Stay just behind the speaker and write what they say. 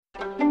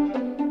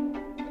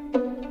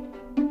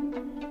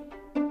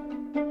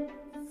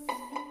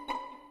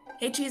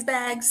Hey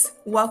Cheesebags,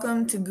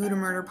 welcome to Kota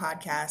Murder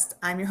Podcast.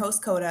 I'm your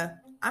host Kota.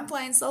 I'm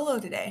flying solo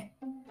today.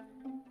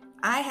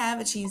 I have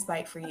a cheese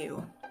bite for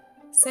you,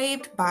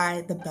 Saved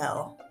by the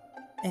Bell.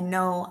 And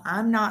no,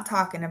 I'm not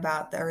talking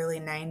about the early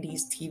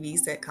 90s TV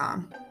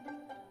sitcom.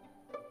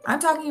 I'm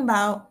talking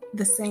about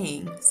the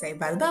saying, Saved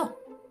by the Bell.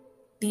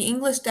 The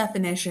English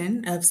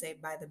definition of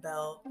Saved by the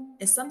Bell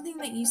is something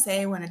that you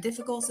say when a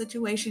difficult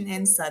situation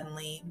ends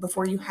suddenly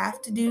before you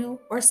have to do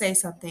or say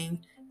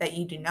something that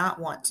you do not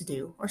want to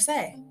do or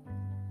say.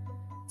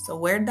 So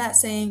where'd that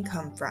saying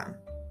come from?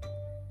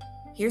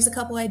 Here's a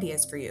couple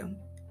ideas for you.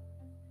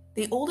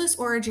 The oldest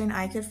origin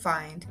I could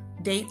find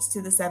dates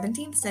to the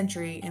 17th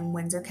century in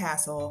Windsor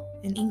Castle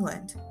in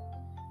England.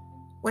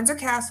 Windsor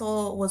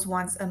Castle was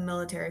once a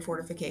military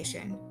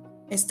fortification.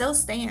 It still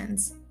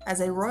stands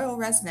as a royal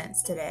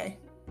residence today.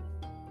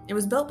 It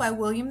was built by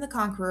William the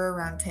Conqueror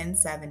around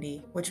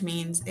 1070, which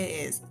means it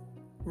is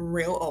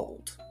real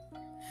old.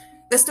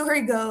 The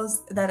story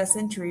goes that a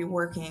sentry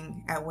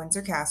working at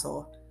Windsor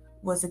Castle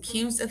was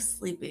accused of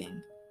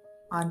sleeping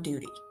on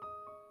duty.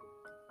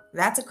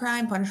 That's a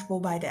crime punishable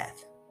by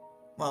death.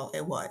 Well,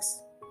 it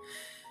was.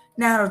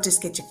 Now it'll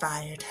just get you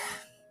fired.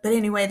 But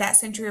anyway, that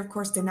sentry of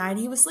course denied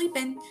he was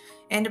sleeping,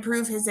 and to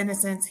prove his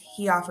innocence,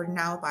 he offered an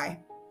alibi.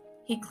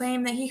 He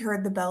claimed that he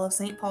heard the bell of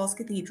St. Paul's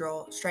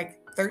Cathedral strike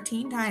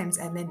 13 times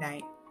at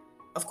midnight.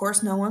 Of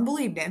course, no one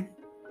believed him.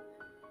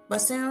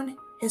 But soon,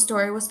 his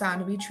story was found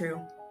to be true,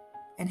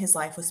 and his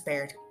life was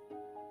spared.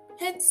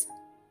 Hence,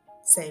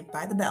 Saved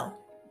by the Bell.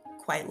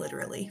 Quite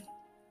literally.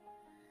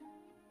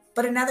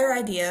 But another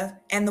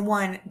idea, and the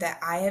one that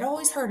I had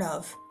always heard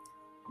of,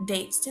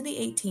 dates to the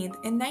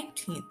 18th and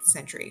 19th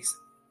centuries.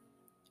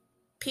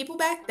 People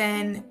back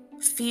then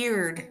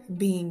feared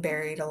being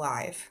buried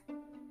alive.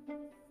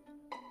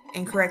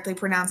 Incorrectly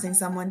pronouncing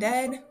someone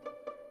dead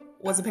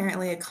was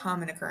apparently a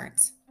common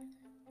occurrence.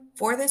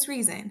 For this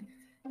reason,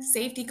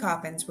 safety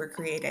coffins were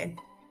created.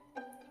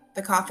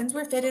 The coffins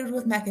were fitted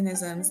with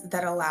mechanisms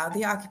that allowed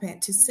the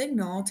occupant to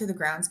signal to the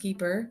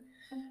groundskeeper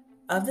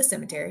of the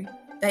cemetery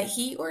that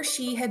he or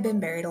she had been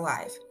buried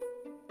alive.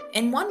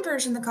 In one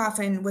version, the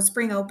coffin would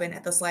spring open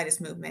at the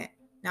slightest movement.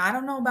 Now, I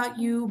don't know about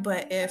you,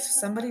 but if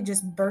somebody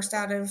just burst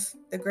out of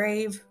the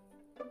grave,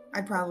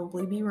 I'd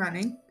probably be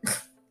running.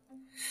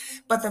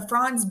 But the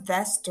Franz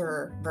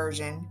Vester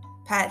version,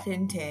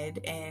 patented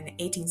in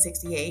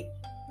 1868,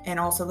 and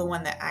also the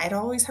one that I'd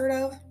always heard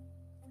of,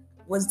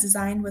 was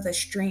designed with a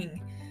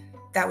string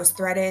that was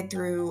threaded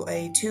through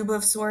a tube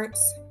of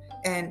sorts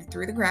and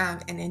through the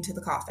ground and into the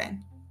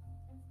coffin.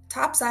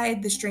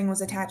 Topside, the string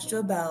was attached to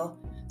a bell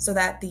so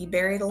that the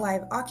buried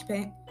alive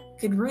occupant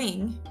could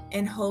ring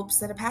in hopes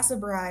that a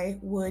passerby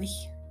would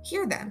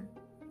hear them.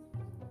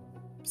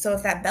 So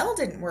if that bell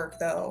didn't work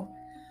though,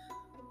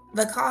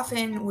 the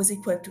coffin was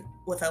equipped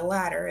with a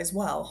ladder as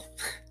well.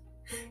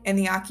 And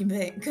the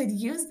occupant could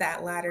use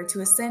that ladder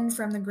to ascend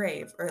from the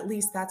grave, or at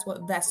least that's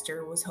what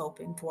Vester was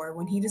hoping for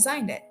when he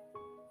designed it.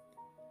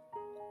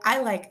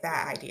 I like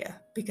that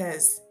idea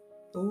because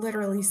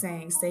literally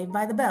saying Saved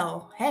by the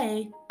Bell,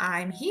 hey,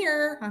 I'm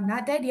here, I'm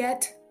not dead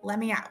yet, let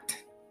me out.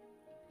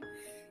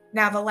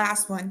 Now the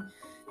last one,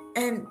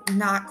 and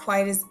not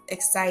quite as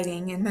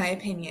exciting in my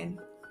opinion,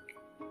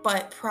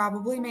 but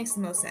probably makes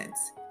the most sense,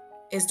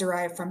 is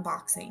derived from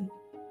boxing.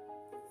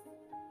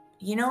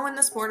 You know, in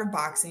the sport of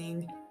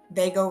boxing,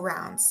 they go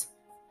rounds.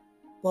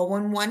 Well,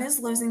 when one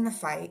is losing the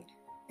fight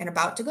and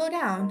about to go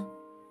down,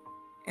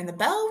 and the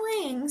bell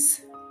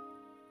rings,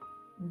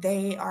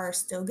 they are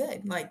still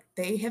good. Like,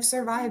 they have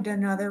survived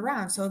another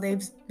round, so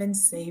they've been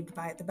saved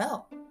by the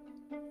bell.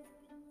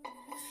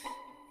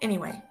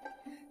 Anyway,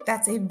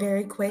 that's a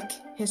very quick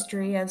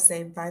history of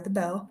Saved by the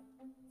Bell.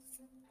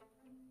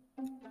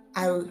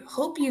 I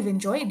hope you've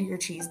enjoyed your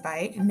cheese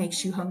bite and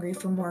makes you hungry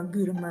for more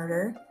Kota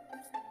Murder.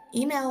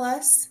 Email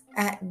us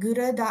at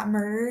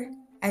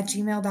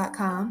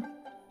kota.murder@gmail.com.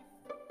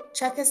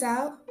 Check us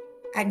out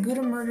at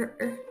Kota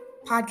Murder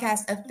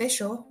Podcast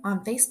Official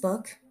on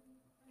Facebook.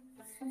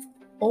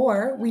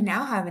 Or we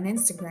now have an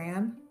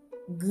Instagram,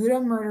 Kota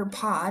Murder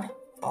Pod,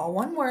 all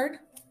one word.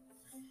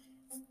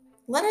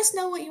 Let us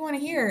know what you want to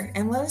hear,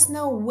 and let us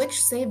know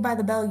which Saved by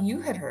the Bell you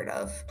had heard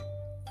of.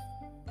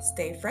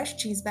 Stay fresh,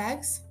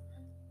 Cheesebags.